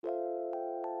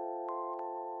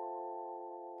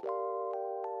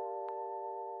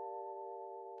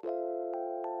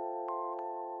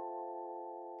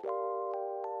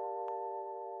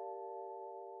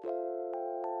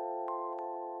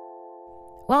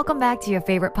Welcome back to your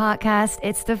favorite podcast.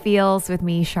 It's The Feels with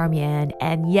me, Charmian.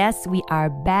 And yes, we are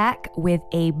back with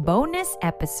a bonus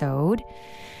episode,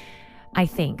 I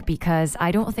think, because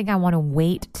I don't think I want to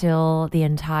wait till the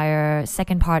entire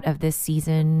second part of this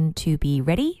season to be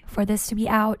ready for this to be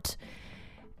out.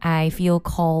 I feel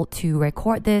called to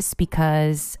record this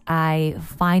because I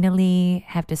finally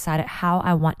have decided how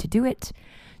I want to do it.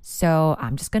 So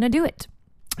I'm just going to do it.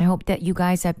 I hope that you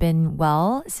guys have been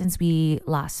well since we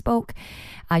last spoke.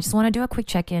 I just want to do a quick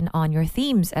check-in on your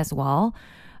themes as well.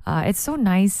 It's so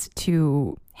nice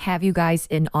to have you guys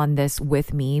in on this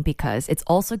with me because it's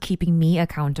also keeping me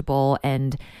accountable.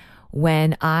 And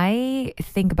when I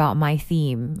think about my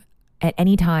theme at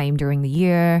any time during the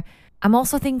year, I'm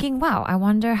also thinking, wow, I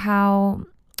wonder how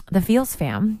the Feels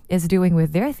fam is doing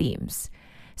with their themes.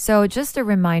 So just a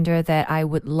reminder that I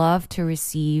would love to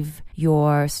receive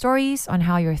your stories on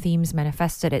how your themes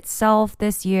manifested itself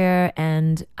this year.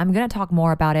 And I'm going to talk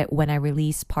more about it when I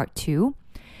release part 2.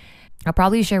 I'll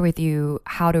probably share with you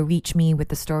how to reach me with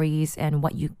the stories and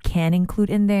what you can include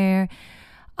in there.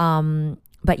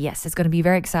 But yes, it's going to be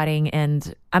very exciting.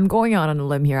 And I'm going out on a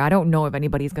limb here. I don't know if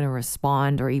anybody's going to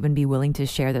respond or even be willing to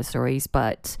share their stories,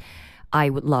 but I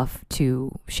would love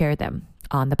to share them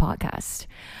on the podcast.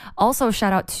 Also,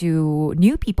 shout out to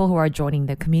new people who are joining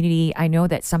the community. I know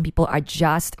that some people are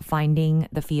just finding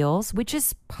the Feels, which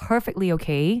is perfectly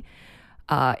okay.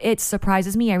 It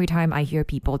surprises me every time I hear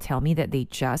people tell me that they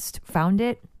just found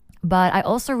it. But I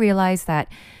also realized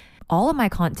that all of my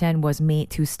content was made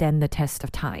to stand the test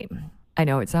of time. I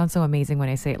know it sounds so amazing when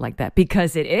I say it like that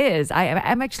because it is.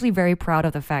 I'm actually very proud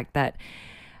of the fact that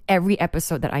every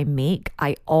episode that I make,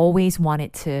 I always want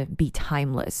it to be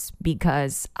timeless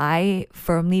because I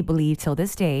firmly believe till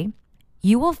this day,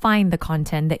 you will find the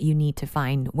content that you need to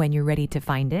find when you're ready to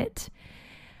find it.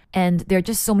 And there are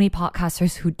just so many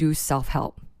podcasters who do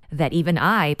self-help that even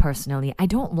I personally, I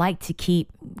don't like to keep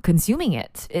consuming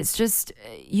it. It's just,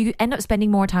 you end up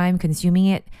spending more time consuming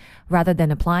it rather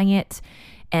than applying it.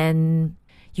 And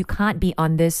you can't be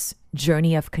on this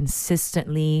journey of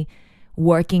consistently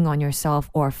working on yourself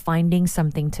or finding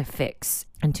something to fix.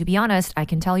 And to be honest, I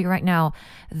can tell you right now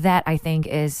that I think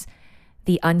is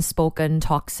the unspoken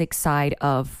toxic side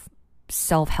of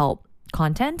self-help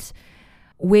content,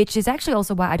 which is actually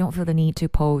also why I don't feel the need to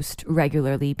post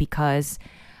regularly because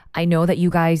I know that you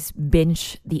guys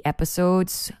binge the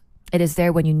episodes. It is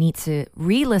there when you need to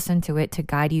re-listen to it to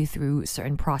guide you through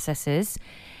certain processes.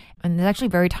 And it's actually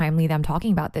very timely that I'm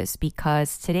talking about this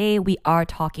because today we are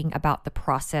talking about the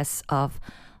process of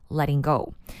letting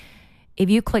go.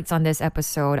 If you clicked on this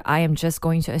episode, I am just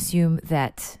going to assume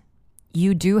that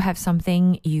you do have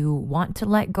something you want to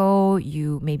let go,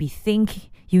 you maybe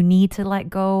think you need to let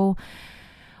go,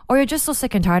 or you're just so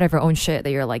sick and tired of your own shit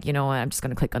that you're like, you know what, I'm just going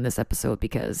to click on this episode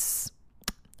because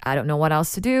I don't know what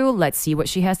else to do. Let's see what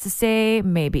she has to say.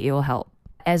 Maybe it will help.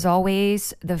 As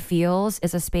always, The Feels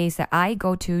is a space that I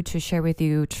go to share with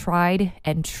you tried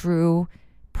and true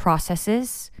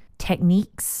processes,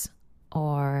 techniques,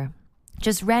 or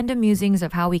just random musings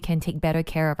of how we can take better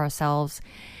care of ourselves.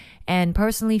 And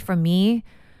personally, for me,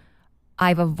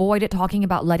 I've avoided talking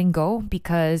about letting go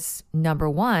because, number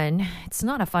one, it's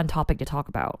not a fun topic to talk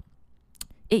about.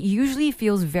 It usually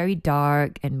feels very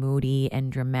dark and moody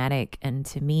and dramatic. And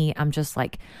to me, I'm just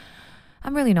like,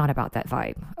 I'm really not about that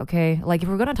vibe, okay? Like, if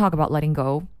we're going to talk about letting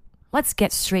go, let's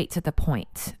get straight to the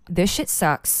point. This shit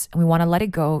sucks and we want to let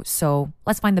it go, so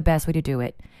let's find the best way to do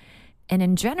it. And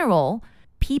in general,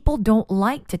 people don't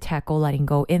like to tackle letting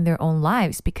go in their own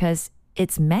lives because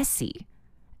it's messy.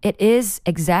 It is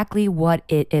exactly what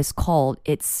it is called.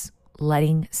 It's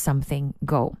letting something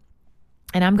go.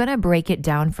 And I'm going to break it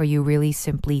down for you really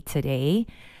simply today,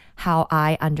 how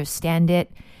I understand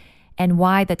it, and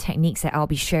why the techniques that I'll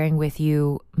be sharing with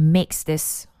you makes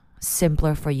this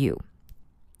simpler for you.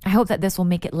 I hope that this will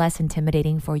make it less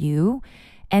intimidating for you.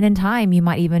 And in time, you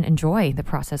might even enjoy the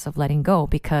process of letting go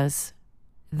because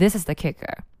this is the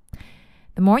kicker.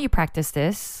 The more you practice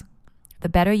this, the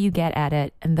better you get at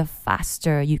it and the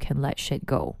faster you can let shit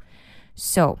go.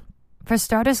 So for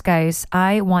starters, guys,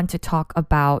 I want to talk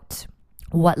about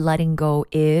what letting go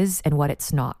is and what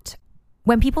it's not.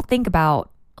 When people think about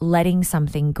letting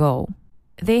something go,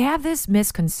 they have this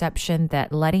misconception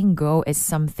that letting go is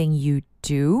something you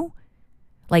do.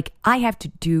 Like, I have to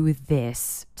do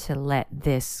this to let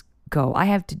this go. I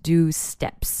have to do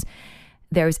steps.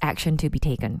 There is action to be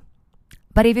taken.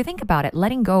 But if you think about it,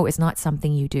 letting go is not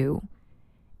something you do.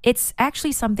 It's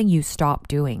actually something you stop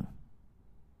doing.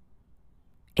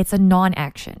 It's a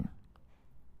non-action.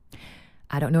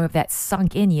 I don't know if that's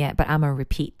sunk in yet, but I'm going to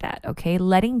repeat that, okay?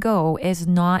 Letting go is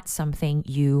not something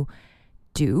you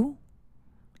do.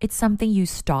 it's something you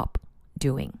stop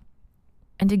doing.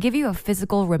 And to give you a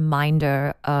physical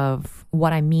reminder of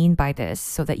what I mean by this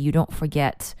so that you don't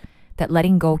forget that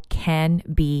letting go can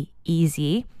be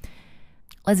easy,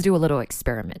 let's do a little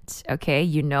experiment, okay?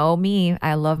 You know me,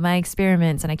 I love my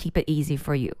experiments and I keep it easy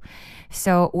for you.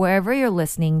 So wherever you're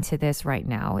listening to this right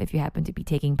now, if you happen to be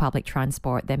taking public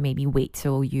transport, then maybe wait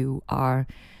till you are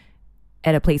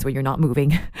at a place where you're not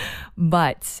moving.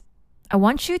 But I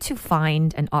want you to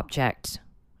find an object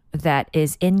that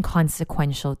is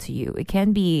inconsequential to you. It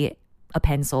can be a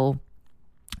pencil,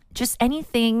 just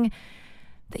anything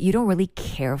that you don't really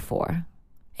care for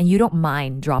and you don't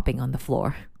mind dropping on the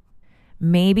floor.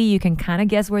 Maybe you can kind of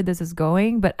guess where this is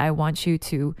going, but I want you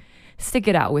to stick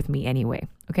it out with me anyway.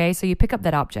 Okay, so you pick up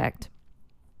that object.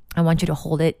 I want you to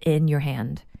hold it in your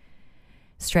hand.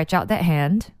 Stretch out that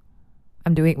hand.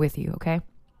 I'm doing it with you, okay?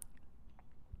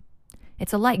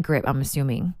 It's a light grip, I'm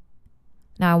assuming.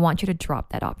 Now I want you to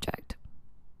drop that object.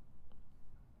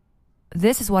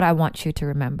 This is what I want you to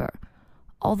remember.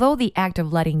 Although the act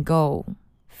of letting go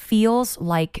feels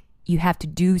like you have to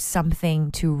do something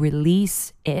to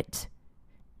release it,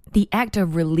 the act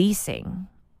of releasing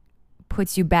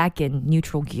puts you back in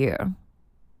neutral gear.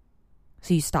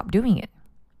 So you stop doing it.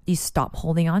 You stop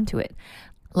holding on to it.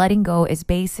 Letting go is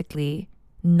basically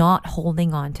not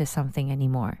holding on to something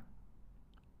anymore.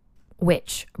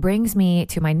 Which brings me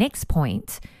to my next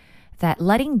point, that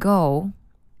letting go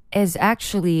is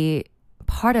actually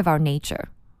part of our nature.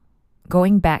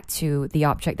 Going back to the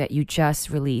object that you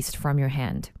just released from your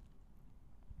hand.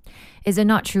 Is it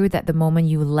not true that the moment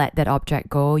you let that object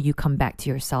go, you come back to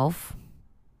yourself?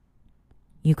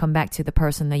 You come back to the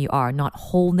person that you are, not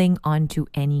holding on to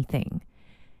anything.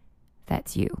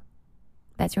 That's you.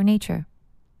 That's your nature.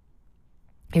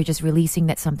 You're just releasing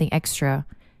that something extra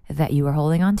that you are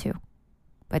holding on to.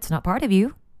 But it's not part of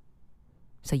you,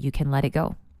 so you can let it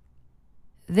go.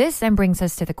 This then brings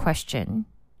us to the question,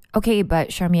 okay, but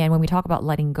Charmian, when we talk about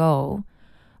letting go,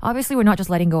 obviously we're not just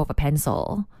letting go of a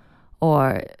pencil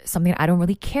or something I don't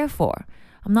really care for.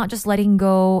 I'm not just letting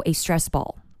go a stress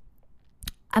ball.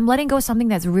 I'm letting go something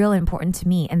that's real important to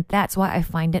me, and that's why I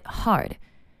find it hard.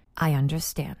 I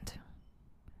understand.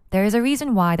 There is a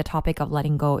reason why the topic of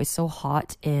letting go is so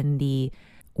hot in the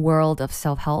world of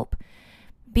self-help.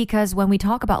 Because when we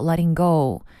talk about letting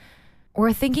go,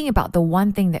 we're thinking about the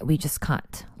one thing that we just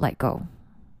can't let go.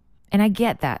 And I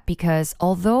get that because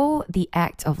although the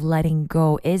act of letting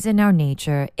go is in our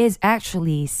nature, is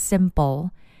actually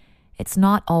simple, it's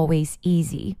not always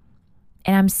easy.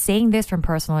 And I'm saying this from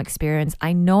personal experience.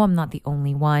 I know I'm not the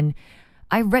only one.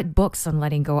 I've read books on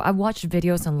letting go. I've watched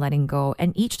videos on letting go.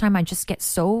 And each time I just get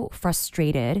so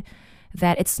frustrated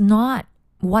that it's not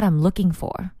what I'm looking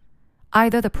for.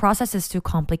 Either the process is too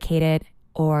complicated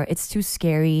or it's too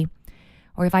scary,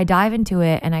 or if I dive into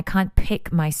it and I can't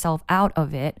pick myself out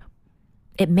of it,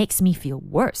 it makes me feel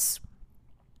worse.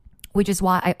 Which is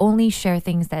why I only share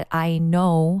things that I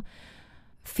know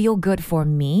feel good for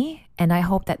me, and I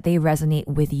hope that they resonate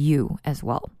with you as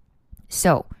well.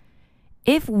 So,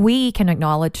 if we can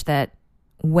acknowledge that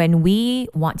when we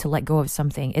want to let go of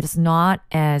something, it is not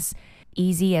as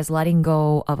easy as letting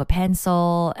go of a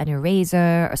pencil, an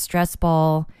eraser, a stress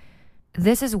ball.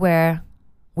 This is where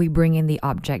we bring in the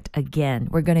object again.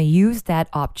 We're going to use that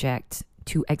object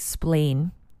to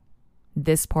explain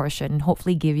this portion,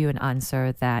 hopefully give you an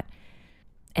answer that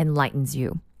enlightens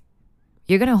you.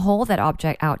 You're going to hold that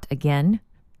object out again.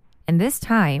 And this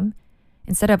time,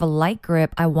 instead of a light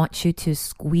grip, I want you to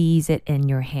squeeze it in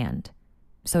your hand.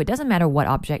 So it doesn't matter what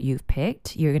object you've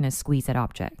picked, you're going to squeeze that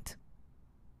object.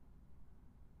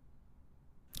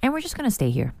 And we're just going to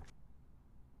stay here.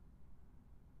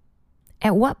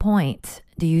 At what point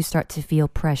do you start to feel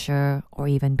pressure or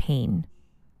even pain?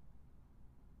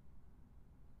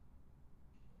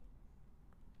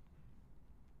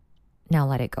 Now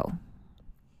let it go.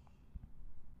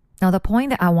 Now the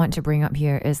point that I want to bring up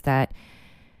here is that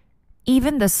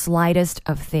even the slightest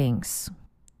of things,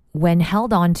 when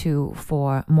held on to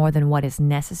for more than what is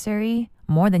necessary,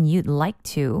 more than you'd like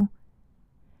to,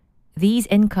 these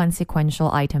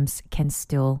inconsequential items can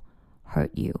still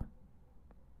hurt you.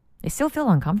 They still feel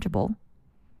uncomfortable.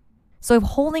 So if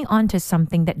holding on to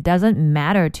something that doesn't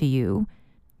matter to you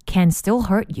can still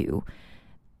hurt you,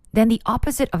 then the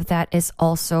opposite of that is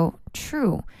also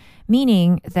true.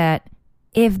 Meaning that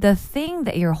if the thing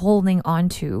that you're holding on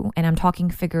to, and I'm talking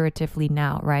figuratively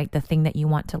now, right? The thing that you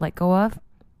want to let go of,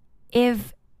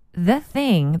 if the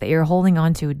thing that you're holding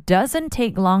on to doesn't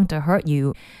take long to hurt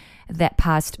you, that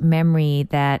past memory,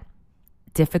 that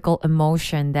difficult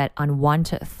emotion, that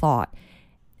unwanted thought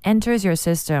enters your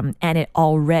system and it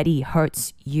already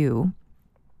hurts you,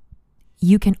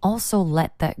 you can also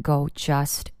let that go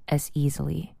just as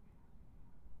easily.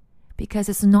 Because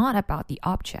it's not about the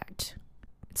object.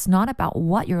 It's not about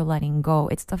what you're letting go.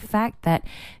 It's the fact that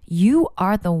you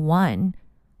are the one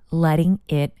letting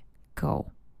it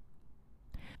go.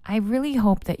 I really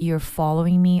hope that you're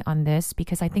following me on this,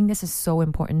 because I think this is so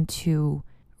important to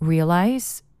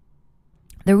realize.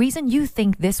 The reason you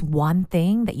think this one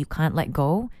thing that you can't let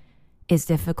go is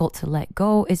difficult to let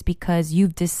go is because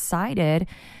you've decided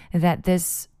that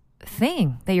this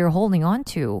thing that you're holding on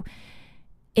to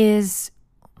is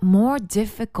more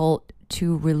difficult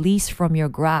to release from your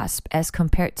grasp as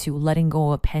compared to letting go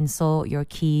of a pencil, your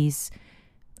keys,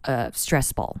 a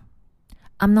stress ball.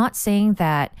 I'm not saying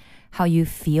that how you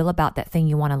feel about that thing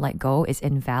you want to let go is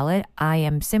invalid. I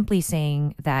am simply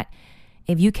saying that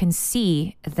if you can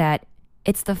see that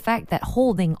it's the fact that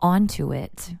holding on to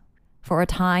it for a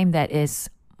time that is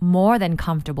more than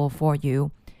comfortable for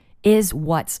you is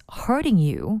what's hurting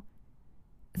you,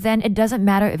 then it doesn't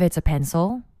matter if it's a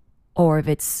pencil or if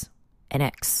it's an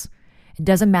ex. It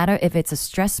doesn't matter if it's a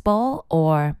stress ball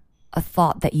or a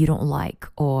thought that you don't like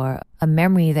or a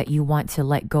memory that you want to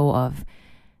let go of.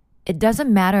 It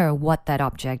doesn't matter what that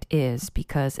object is,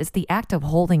 because it's the act of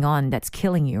holding on that's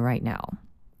killing you right now.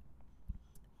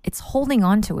 It's holding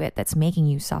on to it that's making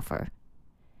you suffer.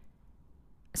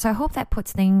 So I hope that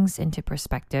puts things into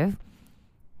perspective.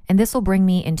 And this will bring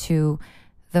me into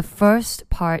the first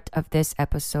part of this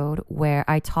episode where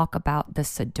I talk about the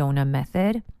Sedona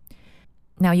Method.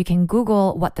 Now, you can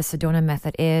Google what the Sedona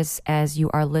Method is as you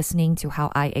are listening to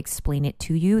how I explain it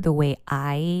to you the way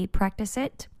I practice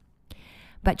it.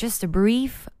 But just a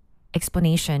brief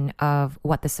explanation of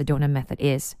what the Sedona Method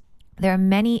is. There are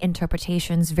many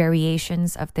interpretations,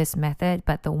 variations of this method,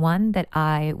 but the one that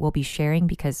I will be sharing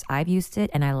because I've used it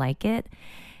and I like it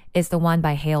is the one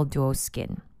by Hale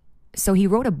Duoskin. So he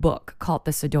wrote a book called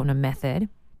the Sedona Method.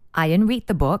 I didn't read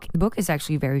the book. The book is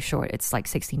actually very short. It's like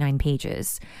 69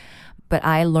 pages. But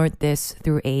I learned this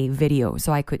through a video,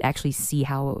 so I could actually see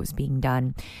how it was being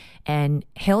done. And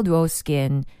Hale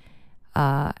Duoskin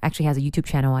actually has a YouTube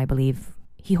channel, I believe.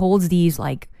 He holds these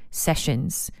like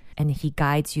sessions and he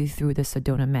guides you through the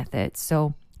Sedona Method.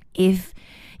 So if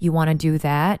you want to do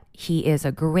that, he is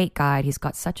a great guide. He's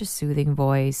got such a soothing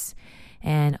voice.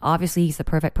 And obviously he's the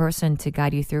perfect person to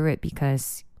guide you through it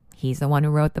because he's the one who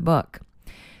wrote the book.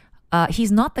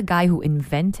 He's not the guy who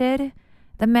invented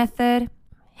the method.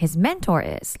 His mentor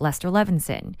is Lester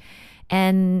Levinson.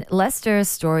 And Lester's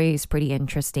story is pretty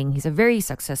interesting. He's a very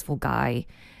successful guy.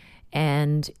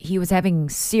 And he was having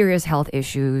serious health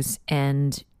issues.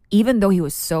 And even though he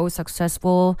was so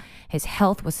successful, his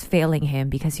health was failing him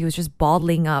because he was just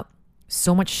bottling up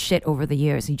so much shit over the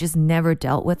years. He just never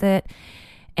dealt with it.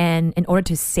 And in order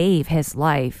to save his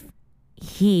life,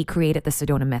 he created the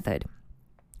Sedona Method.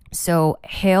 So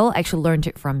Hale actually learned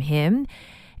it from him.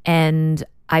 And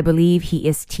I believe he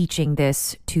is teaching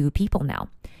this to people now.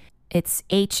 It's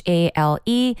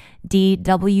HaleDwoskin,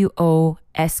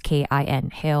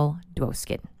 Hale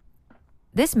Duoskin.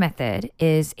 This method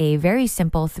is a very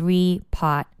simple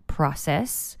 3-part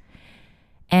process,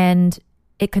 and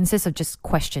it consists of just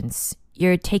questions.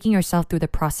 You're taking yourself through the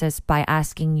process by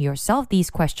asking yourself these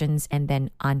questions and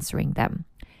then answering them.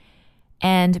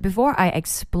 And before I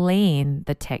explain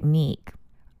the technique,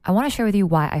 I want to share with you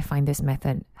why I find this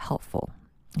method helpful.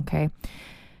 Okay.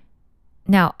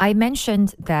 Now, I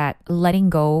mentioned that letting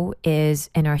go is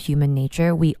in our human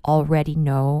nature. We already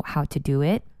know how to do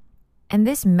it. And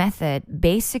this method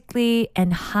basically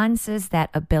enhances that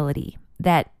ability,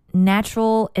 that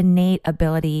natural, innate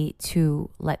ability to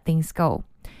let things go.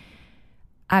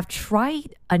 I've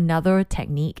tried another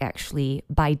technique actually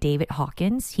by David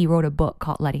Hawkins. He wrote a book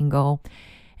called Letting Go,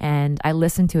 and I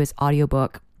listened to his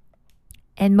audiobook.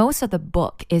 And most of the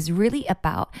book is really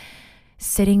about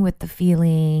sitting with the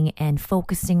feeling and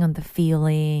focusing on the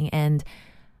feeling. And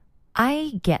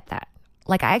I get that.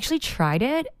 Like, I actually tried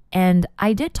it and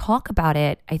I did talk about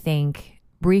it, I think,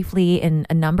 briefly in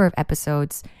a number of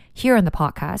episodes here on the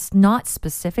podcast. Not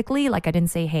specifically, like I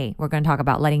didn't say, hey, we're going to talk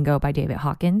about Letting Go by David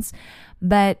Hawkins.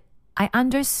 But I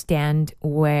understand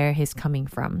where he's coming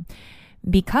from,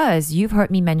 because you've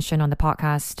heard me mention on the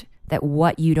podcast that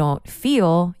what you don't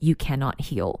feel, you cannot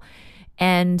heal.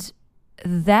 And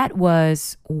that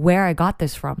was where I got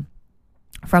this from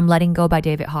Letting Go by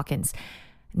David Hawkins.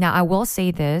 Now, I will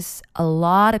say this, a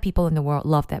lot of people in the world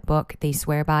love that book. They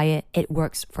swear by it. It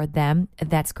works for them.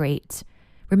 That's great.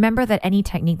 Remember that any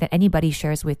technique that anybody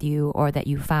shares with you or that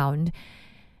you found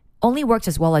only works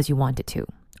as well as you want it to,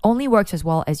 only works as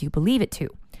well as you believe it to,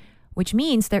 which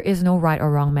means there is no right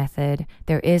or wrong method.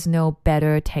 There is no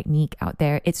better technique out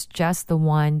there. It's just the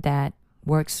one that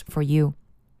works for you.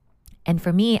 And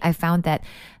for me, I found that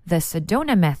the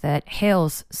Sedona Method,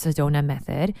 Hale's Sedona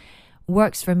Method,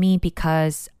 works for me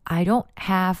because I don't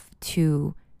have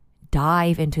to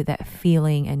dive into that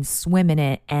feeling and swim in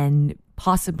it and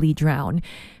possibly drown.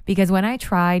 Because when I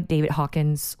tried David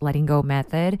Hawkins' letting go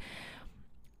method,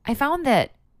 I found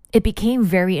that it became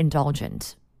very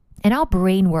indulgent. And our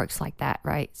brain works like that,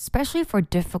 right? Especially for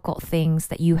difficult things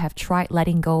that you have tried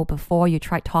letting go before. You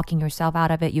tried talking yourself out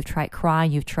of it. You've tried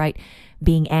crying. You've tried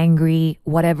being angry.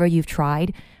 Whatever you've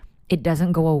tried, it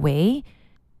doesn't go away.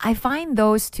 I find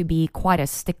those to be quite a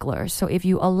stickler. So if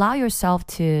you allow yourself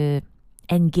to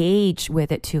engage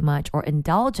with it too much or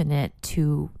indulge in it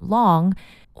too long,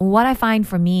 what I find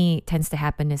for me tends to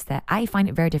happen is that I find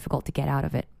it very difficult to get out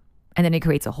of it. And then it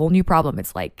creates a whole new problem.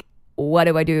 It's like, what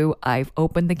do? I've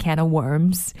opened the can of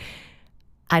worms.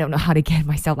 I don't know how to get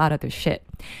myself out of this shit.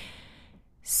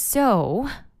 So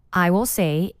I will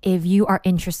say, if you are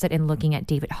interested in looking at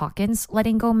David Hawkins'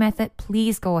 letting go method,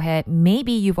 please go ahead.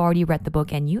 Maybe you've already read the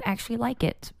book and you actually like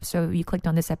it. So you clicked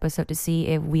on this episode to see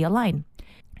if we align.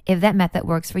 If that method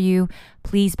works for you,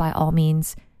 please, by all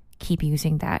means, keep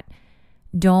using that.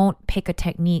 Don't pick a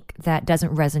technique that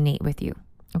doesn't resonate with you,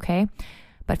 okay?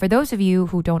 But for those of you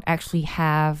who don't actually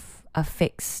have a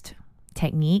fixed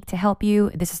technique to help you,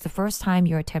 this is the first time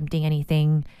you're attempting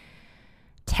anything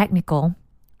technical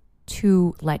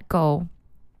to let go,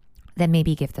 then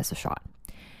maybe give this a shot.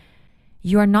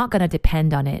 You are not going to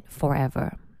depend on it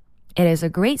forever. It is a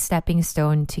great stepping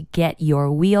stone to get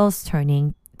your wheels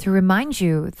turning, to remind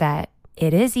you that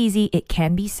it is easy, it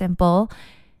can be simple,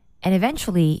 and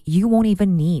eventually you won't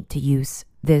even need to use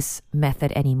this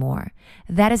method anymore.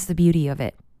 That is the beauty of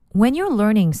it. When you're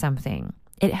learning something,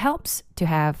 it helps to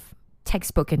have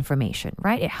textbook information,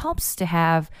 right? It helps to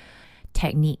have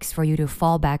techniques for you to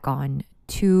fall back on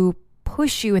to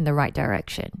push you in the right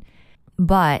direction.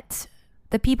 But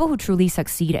the people who truly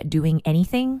succeed at doing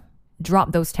anything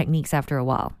drop those techniques after a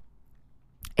while.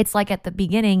 It's like at the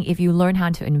beginning, if you learn how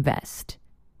to invest,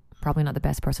 probably not the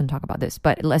best person to talk about this,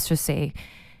 but let's just say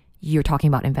you're talking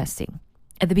about investing.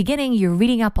 At the beginning, you're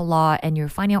reading up a lot and you're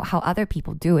finding out how other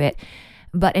people do it.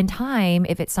 But in time,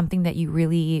 if it's something that you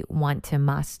really want to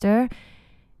master,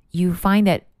 you find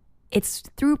that it's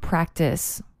through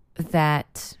practice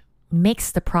that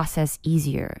makes the process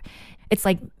easier. It's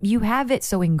like you have it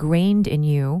so ingrained in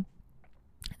you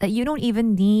that you don't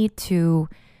even need to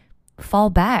fall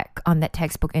back on that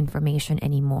textbook information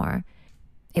anymore.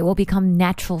 It will become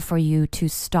natural for you to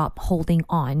stop holding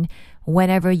on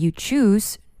whenever you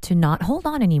choose to not hold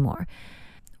on anymore.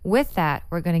 With that,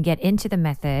 we're going to get into the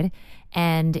method.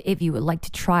 And if you would like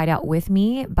to try it out with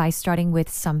me by starting with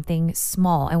something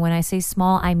small. And when I say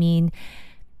small, I mean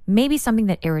maybe something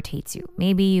that irritates you.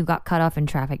 Maybe you got cut off in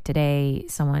traffic today.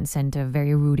 Someone sent a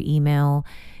very rude email.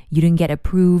 You didn't get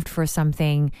approved for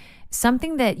something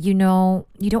that you know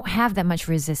you don't have that much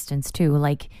resistance to.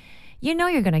 Like, you know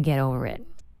you're going to get over it.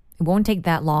 It won't take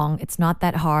that long. It's not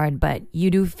that hard, but you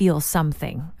do feel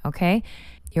something, okay?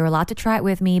 You're allowed to try it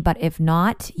with me, but if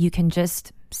not, you can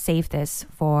just save this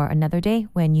for another day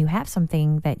when you have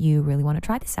something that you really want to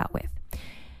try this out with.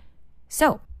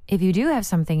 So, if you do have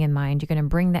something in mind, you're going to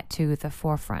bring that to the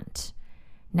forefront.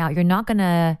 Now, you're not going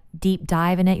to deep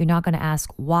dive in it. You're not going to ask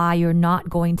why. You're not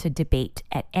going to debate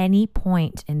at any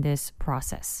point in this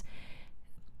process.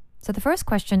 So, the first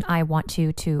question I want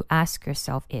you to ask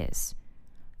yourself is,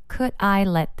 could I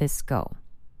let this go?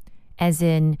 As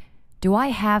in, do I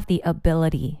have the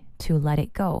ability to let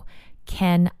it go?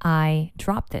 Can I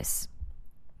drop this?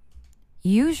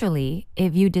 Usually,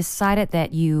 if you decided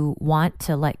that you want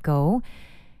to let go,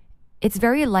 it's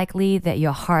very likely that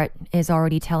your heart is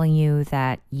already telling you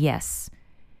that, yes,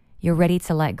 you're ready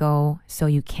to let go, so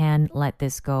you can let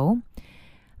this go.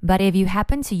 But if you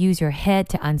happen to use your head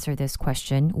to answer this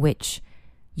question, which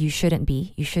you shouldn't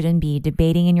be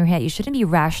debating in your head. You shouldn't be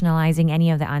rationalizing any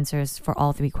of the answers for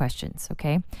all three questions,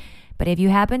 okay? But if you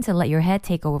happen to let your head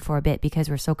take over for a bit because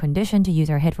we're so conditioned to use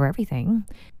our head for everything,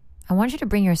 I want you to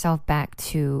bring yourself back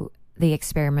to the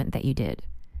experiment that you did.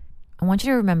 I want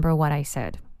you to remember what I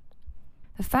said.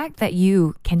 The fact that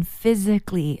you can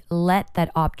physically let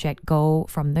that object go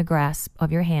from the grasp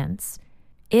of your hands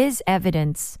is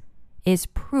evidence, is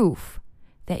proof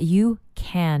that you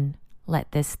can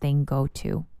let this thing go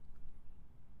too.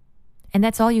 And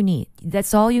that's all you need.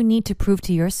 That's all you need to prove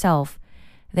to yourself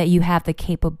that you have the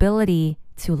capability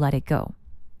to let it go.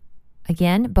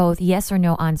 Again, both yes or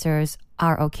no answers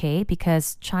are okay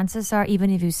because chances are, even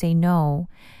if you say no,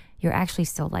 you're actually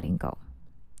still letting go.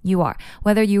 You are.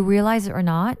 Whether you realize it or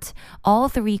not, all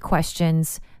three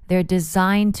questions, they're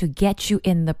designed to get you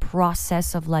in the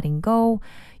process of letting go.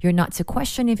 You're not to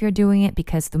question if you're doing it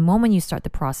because the moment you start the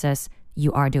process,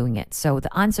 you are doing it. So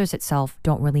the answers itself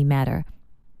don't really matter.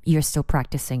 You're still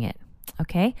practicing it.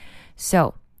 Okay?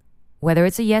 So whether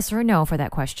it's a yes or a no for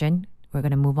that question, we're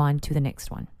going to move on to the next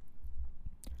one.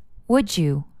 Would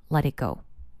you let it go?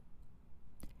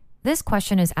 This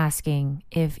question is asking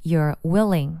if you're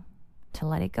willing to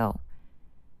let it go.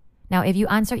 Now, if you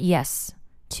answer yes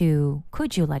to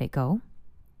could you let it go,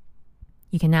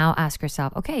 you can now ask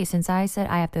yourself, okay, since I said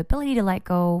I have the ability to let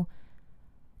go,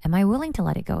 am I willing to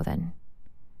let it go then?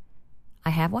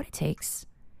 I have what it takes.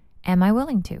 Am I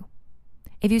willing to?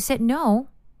 If you said no,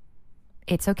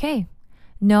 it's okay.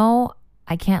 No,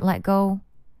 I can't let go.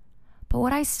 But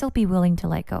would I still be willing to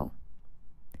let go?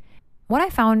 What I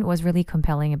found was really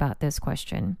compelling about this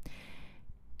question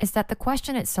is that the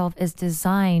question itself is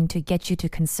designed to get you to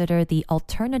consider the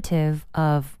alternative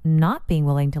of not being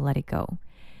willing to let it go.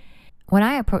 When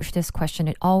I approach this question,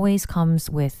 it always comes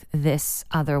with this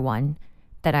other one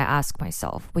that I ask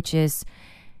myself, which is,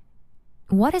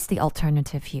 what is the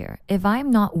alternative here? If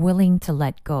I'm not willing to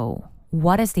let go,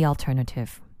 what is the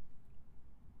alternative?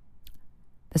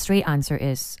 The straight answer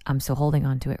is, I'm still holding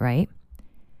on to it, right?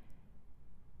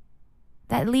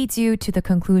 That leads you to the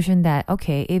conclusion that,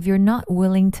 okay, if you're not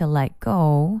willing to let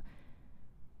go,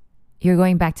 you're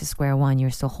going back to square one.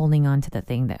 You're still holding on to the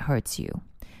thing that hurts you.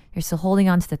 You're still holding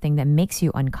on to the thing that makes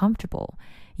you uncomfortable.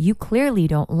 You clearly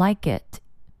don't like it.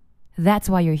 That's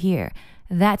why you're here.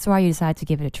 That's why you decide to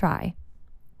give it a try.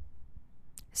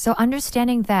 So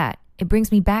understanding that, it brings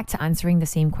me back to answering the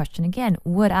same question again.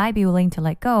 Would I be willing to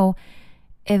let go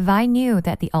if I knew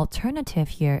that the alternative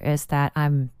here is that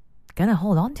I'm going to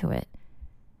hold on to it?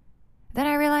 Then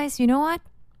I realized, you know what?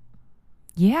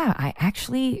 Yeah, I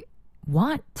actually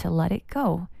want to let it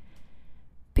go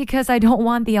because I don't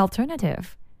want the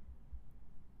alternative.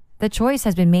 The choice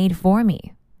has been made for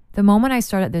me. The moment I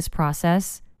started this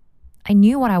process, I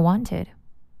knew what I wanted.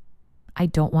 I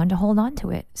don't want to hold on to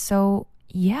it. So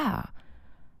yeah,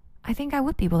 I think I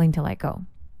would be willing to let go.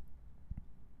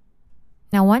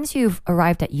 Now, once you've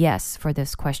arrived at yes for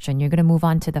this question, you're going to move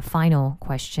on to the final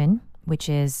question, which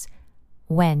is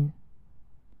when?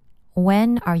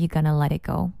 When are you going to let it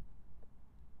go?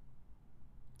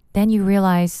 Then you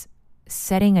realize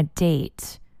setting a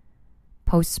date,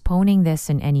 postponing this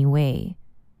in any way,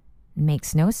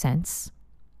 makes no sense.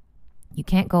 You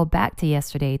can't go back to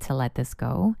yesterday to let this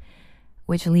go,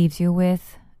 which leaves you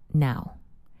with now,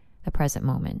 the present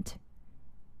moment.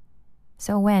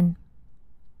 So when?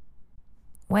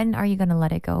 When are you going to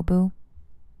let it go, boo?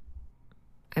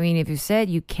 I mean, if you said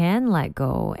you can let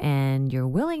go and you're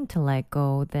willing to let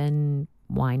go, then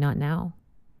why not now?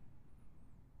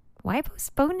 Why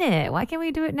postpone it? Why can't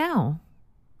we do it now?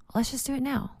 Let's just do it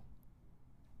now.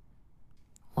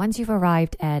 Once you've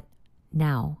arrived at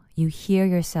now, you hear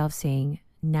yourself saying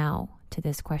now to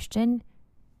this question,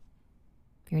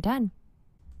 you're done.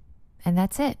 And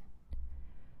that's it.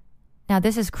 Now,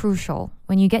 this is crucial.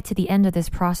 When you get to the end of this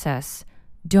process,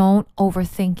 don't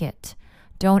overthink it.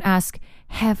 Don't ask,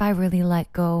 have I really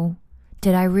let go?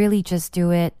 Did I really just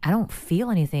do it? I don't feel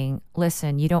anything.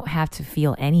 Listen, you don't have to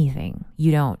feel anything.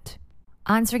 You don't.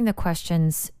 Answering the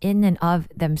questions in and of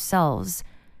themselves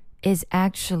is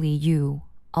actually you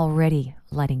already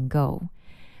letting go,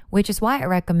 which is why I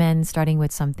recommend starting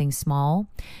with something small.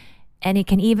 And it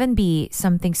can even be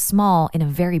something small in a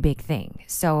very big thing.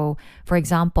 So, for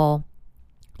example,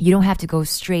 you don't have to go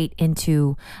straight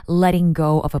into letting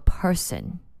go of a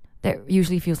person. That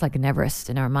usually feels like an Everest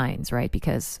in our minds, right?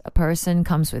 Because a person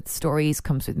comes with stories,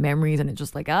 comes with memories, and it's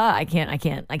just like, I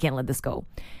can't let this go.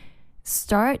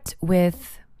 Start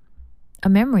with a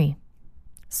memory.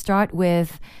 Start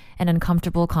with an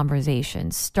uncomfortable conversation.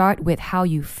 Start with how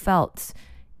you felt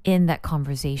in that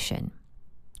conversation.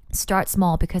 Start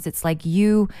small because it's like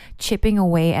you chipping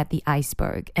away at the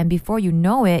iceberg. And before you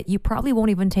know it, you probably won't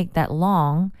even take that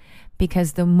long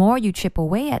because the more you chip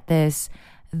away at this,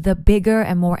 the bigger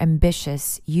and more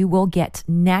ambitious you will get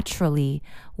naturally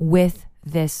with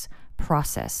this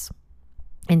process.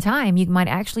 In time, you might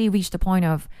actually reach the point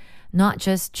of not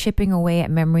just chipping away at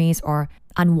memories or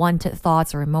unwanted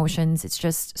thoughts or emotions. It's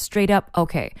just straight up,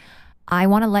 okay, I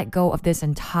want to let go of this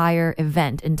entire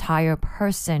event, entire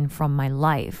person from my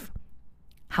life.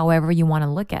 However you want to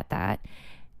look at that,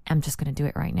 I'm just going to do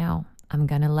it right now. I'm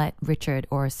going to let Richard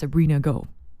or Sabrina go.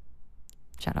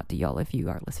 Shout out to y'all if you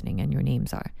are listening and your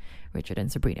names are Richard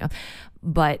and Sabrina.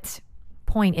 But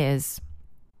point is,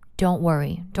 don't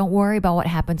worry. Don't worry about what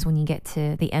happens when you get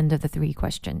to the end of the 3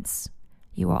 questions.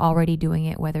 You are already doing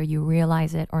it whether you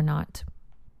realize it or not.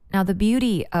 Now, the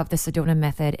beauty of the Sedona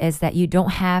method is that you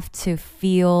don't have to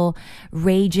feel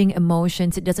raging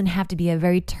emotions. It doesn't have to be a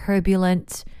very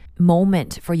turbulent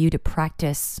moment for you to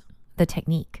practice the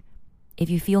technique. If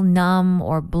you feel numb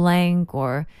or blank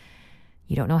or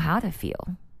you don't know how to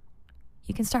feel,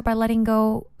 you can start by letting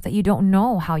go that you don't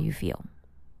know how you feel.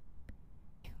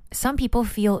 Some people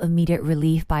feel immediate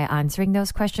relief by answering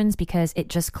those questions because it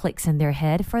just clicks in their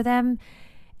head for them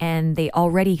and they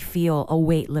already feel a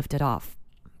weight lifted off.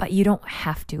 But you don't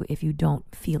have to if you don't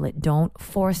feel it. Don't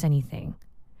force anything.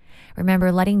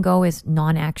 Remember, letting go is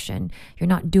non-action. You're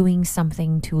not doing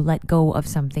something to let go of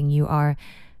something. You are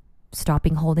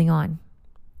stopping holding on.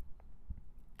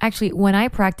 Actually, when I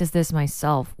practice this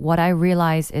myself, what I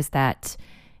realize is that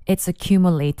it's a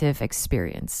cumulative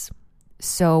experience.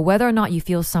 So whether or not you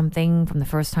feel something from the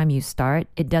first time you start,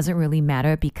 it doesn't really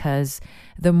matter because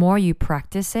the more you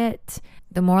practice it,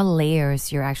 the more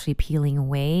layers you're actually peeling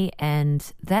away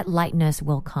and that lightness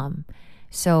will come.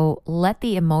 So let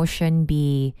the emotion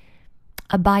be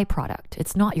a byproduct.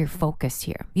 It's not your focus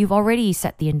here. You've already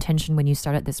set the intention when you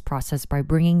started this process by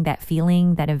bringing that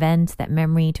feeling, that event, that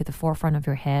memory to the forefront of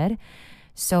your head.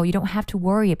 So you don't have to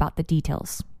worry about the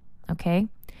details. Okay?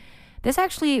 This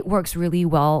actually works really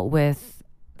well with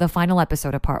the final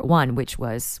episode of part 1, which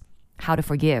was how to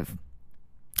forgive.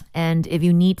 And if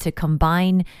you need to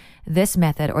combine this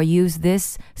method or use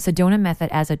this Sedona method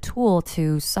as a tool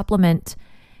to supplement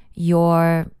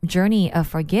your journey of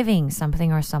forgiving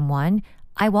something or someone,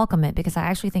 I welcome it because I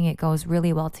actually think it goes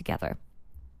really well together.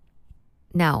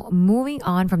 Now, moving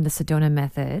on from the Sedona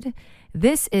method,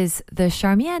 this is the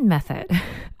Charmian method.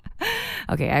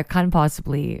 Okay, I can't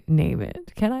possibly name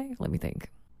it. Can I? Let me think.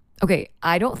 Okay,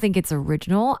 I don't think it's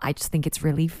original. I just think it's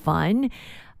really fun.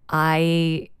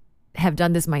 I have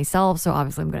done this myself, so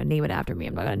obviously I'm going to name it after me.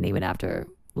 I'm not going to name it after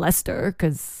Lester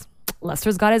because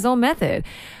Lester's got his own method.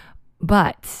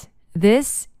 But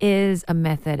this is a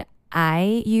method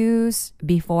I use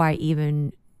before I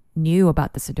even knew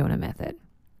about the Sedona method.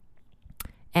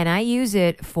 And I use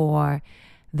it for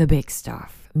the big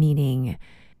stuff, meaning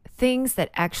things that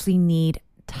actually need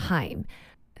time,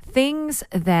 things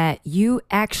that you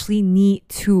actually need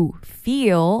to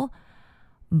feel,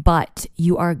 but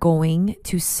you are going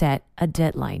to set a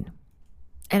deadline.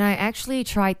 And I actually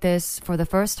tried this for the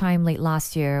first time late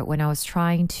last year when I was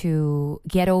trying to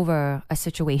get over a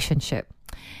situationship.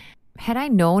 Had I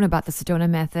known about the Sedona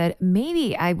method,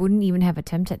 maybe I wouldn't even have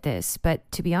attempted this. But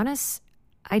to be honest,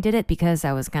 I did it because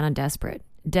I was kind of desperate.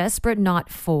 Desperate not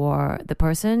for the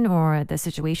person or the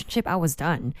situationship. I was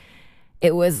done.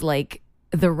 It was like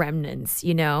the remnants,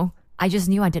 you know? I just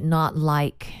knew I did not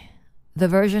like the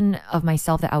version of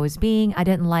myself that I was being. I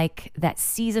didn't like that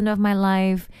season of my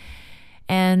life.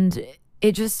 And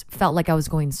it just felt like I was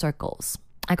going in circles.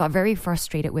 I got very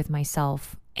frustrated with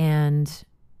myself and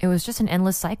it was just an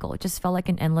endless cycle. It just felt like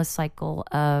an endless cycle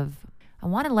of, I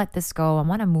want to let this go. I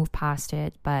want to move past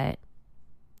it, but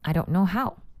I don't know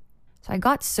how. So I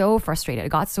got so frustrated. I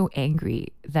got so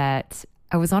angry that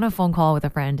I was on a phone call with a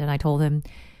friend and I told him,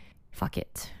 fuck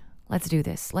it. Let's do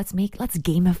this. Let's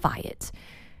gamify it.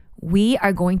 We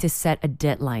are going to set a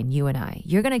deadline, you and I.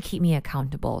 You're going to keep me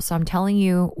accountable. So I'm telling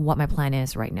you what my plan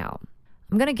is right now.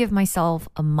 I'm going to give myself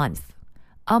a month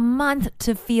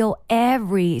to feel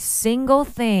every single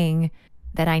thing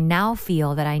that I now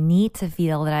feel, that I need to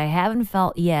feel, that I haven't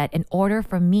felt yet in order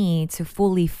for me to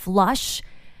fully flush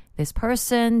this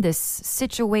person, this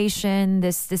situation,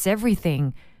 this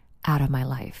everything out of my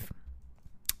life.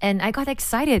 And I got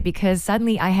excited because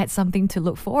suddenly I had something to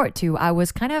look forward to. I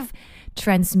was kind of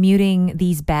transmuting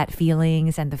these bad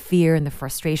feelings and the fear and the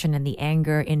frustration and the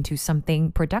anger into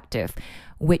something productive,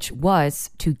 which was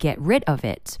to get rid of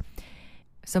it.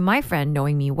 So my friend,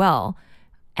 knowing me well,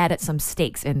 added some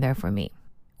stakes in there for me.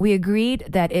 We agreed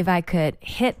that if I could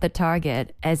hit the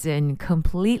target, as in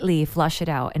completely flush it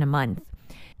out in a month,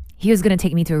 he was going to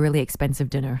take me to a really expensive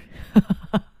dinner.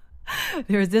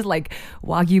 There was this like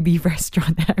Wagyu beef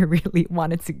restaurant that I really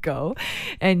wanted to go.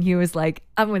 And he was like,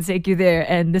 I'm going to take you there.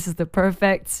 And this is the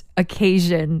perfect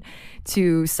occasion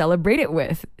to celebrate it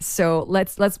with. So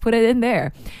let's put it in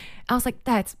there. I was like,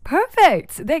 that's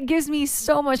perfect. That gives me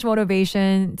so much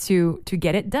motivation to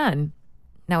get it done.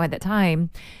 Now, at that time,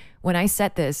 when I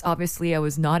said this, obviously I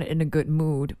was not in a good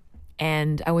mood.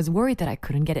 And I was worried that I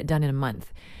couldn't get it done in a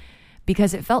month.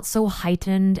 Because it felt so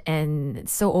heightened and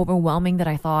so overwhelming that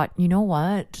I thought, you know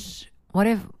what? What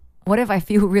if I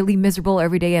feel really miserable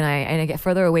every day and I get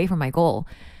further away from my goal?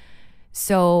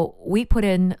 So we put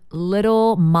in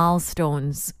little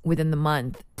milestones within the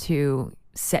month to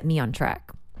set me on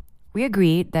track. We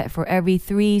agreed that for every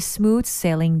 3 smooth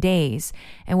sailing days,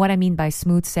 and what I mean by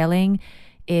smooth sailing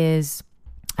is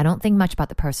I don't think much about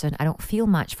the person. I don't feel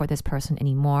much for this person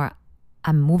anymore.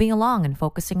 I'm moving along and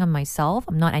focusing on myself.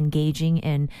 I'm not engaging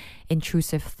in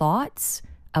intrusive thoughts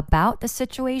about the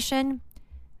situation.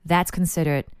 That's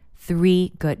considered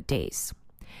 3 good days.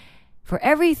 For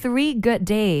every 3 good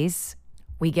days,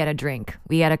 we get a drink,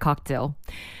 we get a cocktail.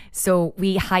 So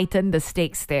we heighten the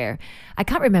stakes there. I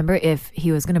can't remember if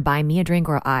he was going to buy me a drink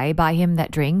or I buy him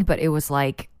that drink, but it was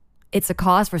like, it's a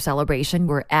cause for celebration.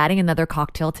 We're adding another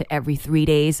cocktail to every 3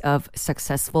 days of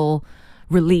successful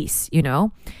release, you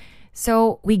know?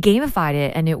 So we gamified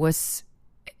it, and it was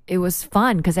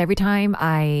fun because every time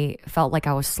I felt like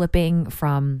I was slipping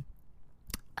from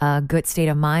a good state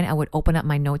of mind, I would open up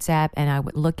my notes app and I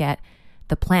would look at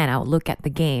the plan. I would look at the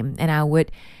game, and I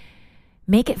would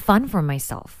make it fun for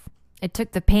myself. It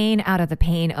took the pain out of the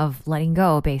pain of letting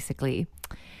go, basically.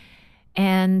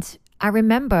 And I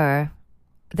remember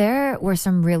there were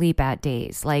some really bad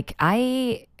days. Like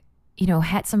I,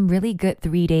 had some really good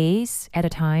 3 days at a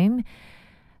time.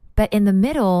 But in the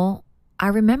middle, I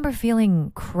remember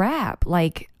feeling crap.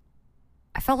 Like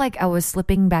I felt like I was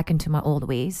slipping back into my old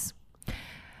ways.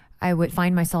 I would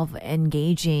find myself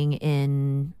engaging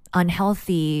in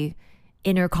unhealthy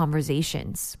inner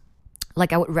conversations.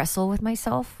 Like I would wrestle with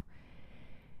myself.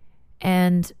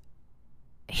 And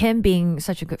him being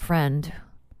such a good friend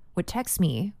would text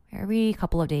me every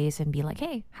couple of days and be like,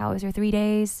 hey, how was your 3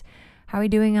 days? How are we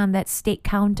doing on that steak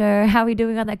counter? How are we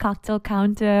doing on that cocktail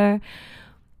counter?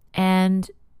 And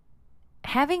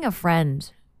having a friend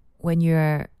when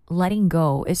you're letting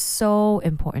go is so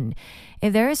important.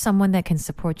 If there is someone that can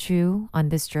support you on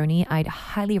this journey, I'd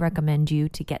highly recommend you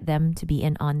to get them to be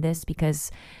in on this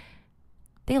because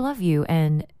they love you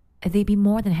and they'd be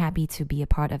more than happy to be a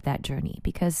part of that journey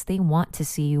because they want to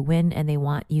see you win and they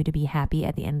want you to be happy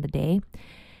at the end of the day.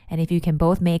 And if you can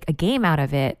both make a game out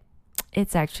of it,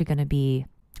 it's actually going to be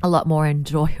a lot more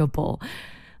enjoyable.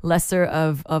 Lesser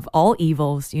of all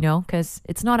evils, because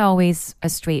it's not always a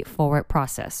straightforward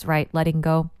process, right? Letting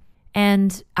go.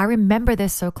 And I remember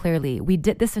this so clearly. We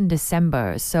did this in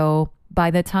December. So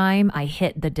by the time I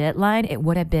hit the deadline, it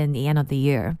would have been the end of the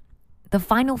year. The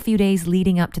final few days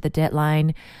leading up to the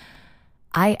deadline,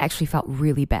 I actually felt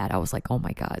really bad. I was like, oh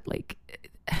my God,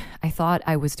 I thought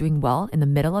I was doing well in the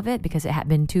middle of it because it had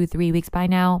been 2-3 weeks by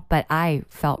now, but I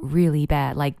felt really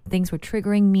bad. Like things were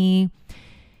triggering me.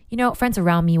 Friends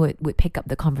around me would pick up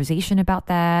the conversation about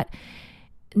that.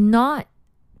 Not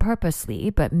purposely,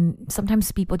 but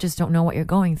sometimes people just don't know what you're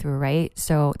going through, right?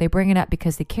 So they bring it up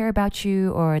because they care about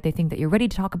you or they think that you're ready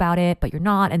to talk about it, but you're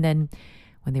not. And then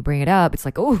when they bring it up, it's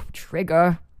like, oh,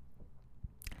 trigger.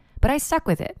 But I stuck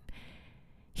with it.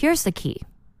 Here's the key.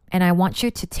 And I want you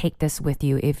to take this with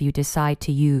you if you decide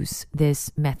to use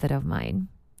this method of mine.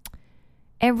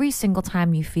 Every single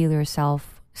time you feel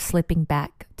yourself slipping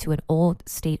back to an old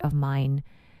state of mind,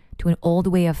 to an old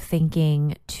way of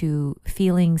thinking, to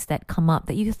feelings that come up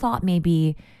that you thought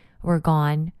maybe were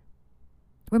gone,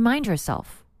 remind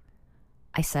yourself,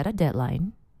 I set a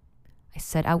deadline. I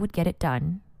said I would get it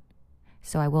done,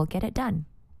 so I will get it done.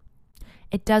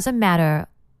 It doesn't matter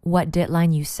what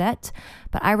deadline you set,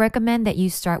 but I recommend that you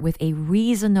start with a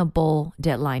reasonable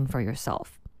deadline for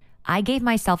yourself. I gave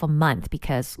myself a month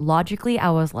because logically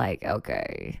I was like,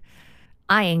 okay,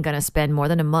 I ain't gonna spend more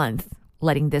than a month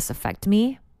letting this affect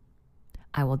me.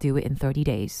 I will do it in 30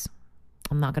 days.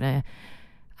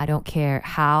 I don't care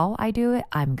how I do it,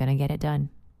 I'm gonna get it done.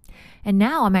 And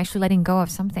now I'm actually letting go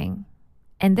of something.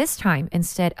 And this time,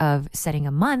 instead of setting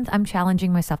a month, I'm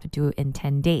challenging myself to do it in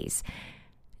 10 days.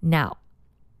 Now,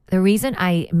 the reason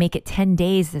I make it 10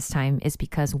 days this time is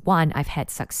because 1, I've had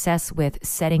success with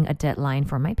setting a deadline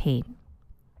for my pain.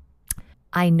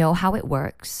 I know how it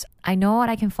works. I know what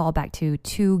I can fall back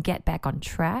to get back on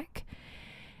track.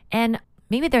 And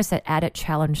maybe there's that added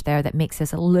challenge there that makes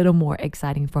this a little more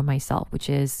exciting for myself, which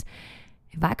is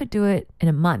if I could do it in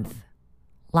a month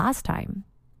last time,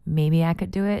 maybe I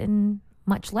could do it in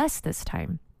much less this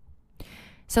time.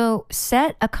 So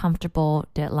set a comfortable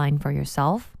deadline for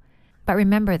yourself. But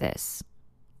remember this,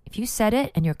 if you set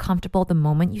it and you're comfortable the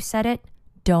moment you set it,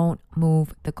 don't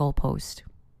move the goalpost.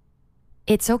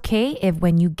 It's okay if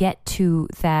when you get to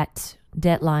that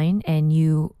deadline and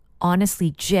you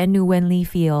honestly, genuinely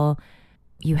feel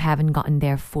you haven't gotten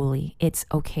there fully, it's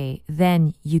okay.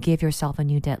 Then you give yourself a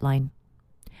new deadline.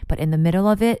 But in the middle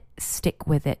of it, stick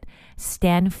with it.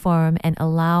 Stand firm and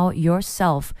allow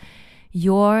yourself,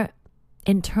 your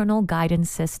internal guidance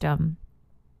system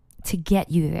to get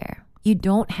you there. You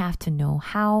don't have to know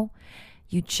how.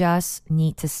 You just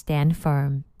need to stand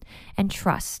firm and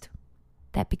trust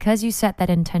that because you set that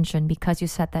intention, because you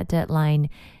set that deadline,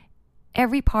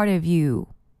 every part of you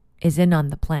is in on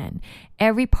the plan.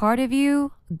 Every part of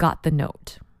you got the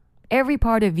note. Every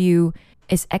part of you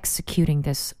is executing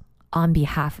this on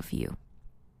behalf of you.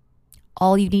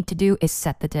 All you need to do is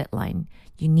set the deadline.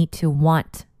 You need to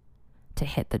want to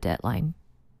hit the deadline.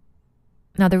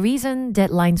 Now, the reason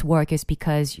deadlines work is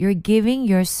because you're giving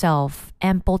yourself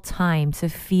ample time to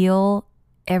feel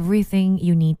everything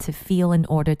you need to feel in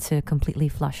order to completely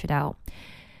flush it out.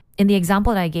 In the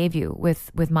example that I gave you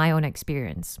with my own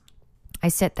experience, I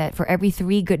said that for every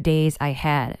 3 good days I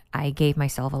had, I gave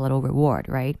myself a little reward,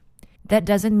 right? That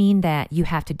doesn't mean that you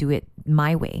have to do it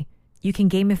my way. You can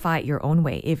gamify it your own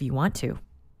way if you want to.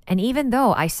 And even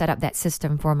though I set up that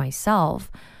system for myself,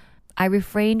 I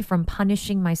refrained from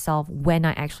punishing myself when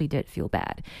I actually did feel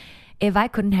bad. If I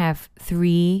couldn't have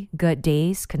 3 good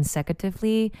days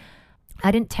consecutively,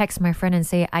 I didn't text my friend and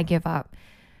say, I give up.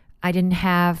 I didn't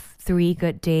have 3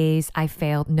 good days. I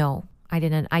failed. No, I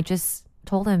didn't. I just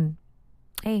told him,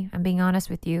 hey, I'm being honest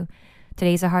with you.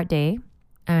 Today's a hard day.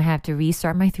 I have to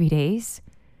restart my 3 days.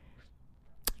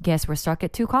 Guess we're stuck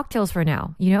at 2 cocktails for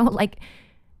now.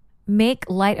 Make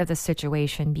light of the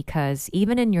situation, because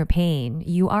even in your pain,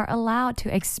 you are allowed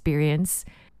to experience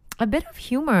a bit of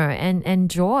humor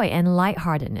and joy and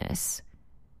lightheartedness.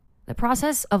 The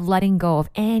process of letting go of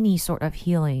any sort of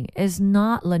healing is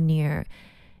not linear,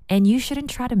 and you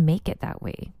shouldn't try to make it that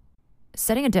way.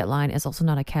 Setting a deadline is also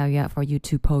not a caveat for you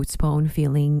to postpone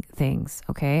feeling things,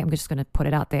 okay? I'm just going to put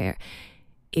it out there.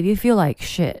 If you feel like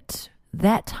shit,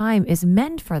 that time is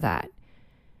meant for that.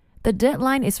 The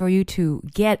deadline is for you to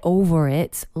get over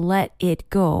it, let it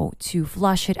go, to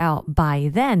flush it out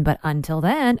by then. But until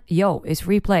then, it's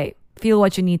replay. Feel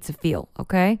what you need to feel,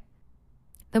 okay?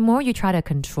 The more you try to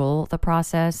control the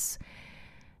process,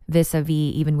 vis-a-vis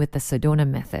even with the Sedona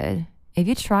Method, if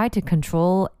you try to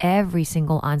control every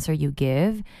single answer you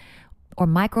give or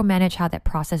micromanage how that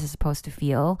process is supposed to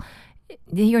feel,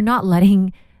 you're not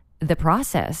letting the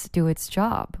process do its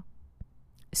job.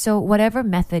 So whatever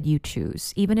method you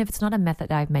choose, even if it's not a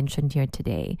method I've mentioned here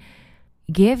today,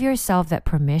 give yourself that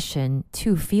permission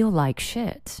to feel like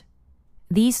shit.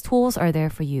 These tools are there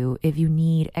for you if you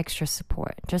need extra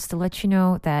support, just to let you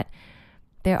know that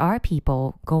there are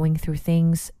people going through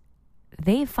things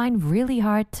they find really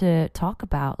hard to talk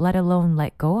about, let alone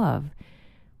let go of.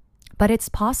 But it's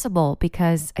possible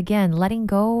because, again, letting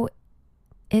go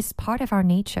is part of our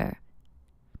nature.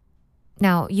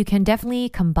 Now, you can definitely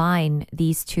combine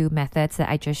these 2 methods that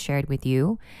I just shared with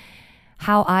you.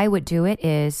 How I would do it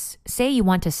is, say you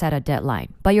want to set a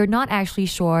deadline, but you're not actually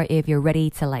sure if you're ready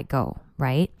to let go,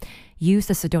 right? Use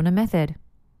the Sedona Method.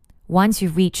 Once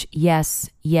you've reached yes,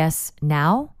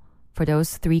 now for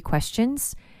those 3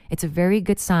 questions, it's a very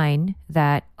good sign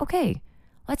that, okay,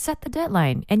 let's set the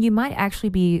deadline. And you might actually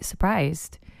be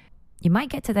surprised. You might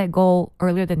get to that goal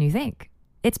earlier than you think.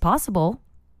 It's possible.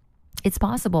 It's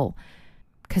possible.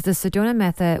 Because the Sedona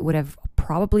Method would have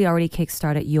probably already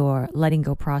kickstarted your letting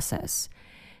go process.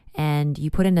 And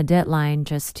you put in a deadline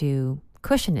just to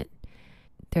cushion it.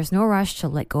 There's no rush to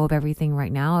let go of everything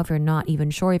right now if you're not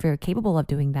even sure if you're capable of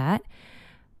doing that.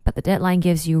 But the deadline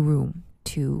gives you room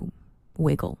to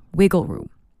wiggle room.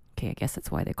 Okay, I guess that's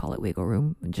why they call it wiggle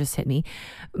room. It just hit me.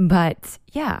 But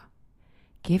yeah,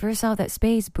 give yourself that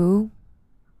space, boo.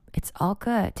 It's all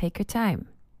good. Take your time.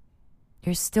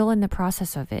 You're still in the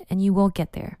process of it, and you will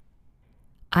get there.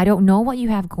 I don't know what you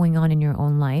have going on in your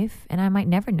own life, and I might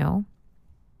never know.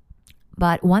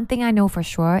 But one thing I know for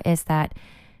sure is that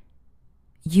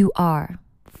you are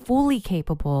fully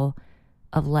capable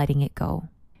of letting it go.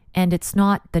 And it's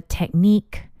not the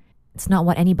technique. It's not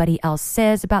what anybody else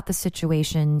says about the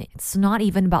situation. It's not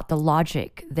even about the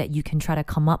logic that you can try to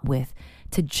come up with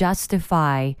to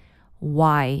justify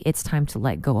why it's time to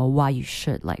let go or why you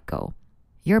should let go.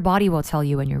 Your body will tell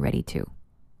you when you're ready to.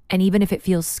 And even if it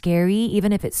feels scary,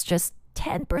 even if it's just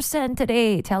 10%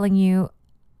 today telling you,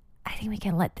 I think we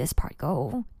can let this part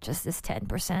go, just this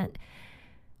 10%,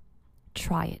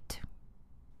 try it.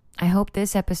 I hope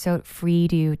this episode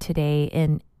freed you today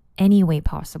in any way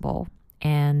possible.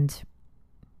 And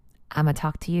I'm going to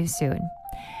talk to you soon.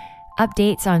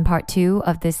 Updates on part 2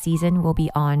 of this season will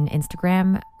be on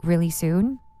Instagram really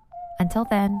soon. Until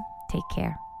then, take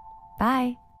care.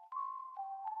 Bye.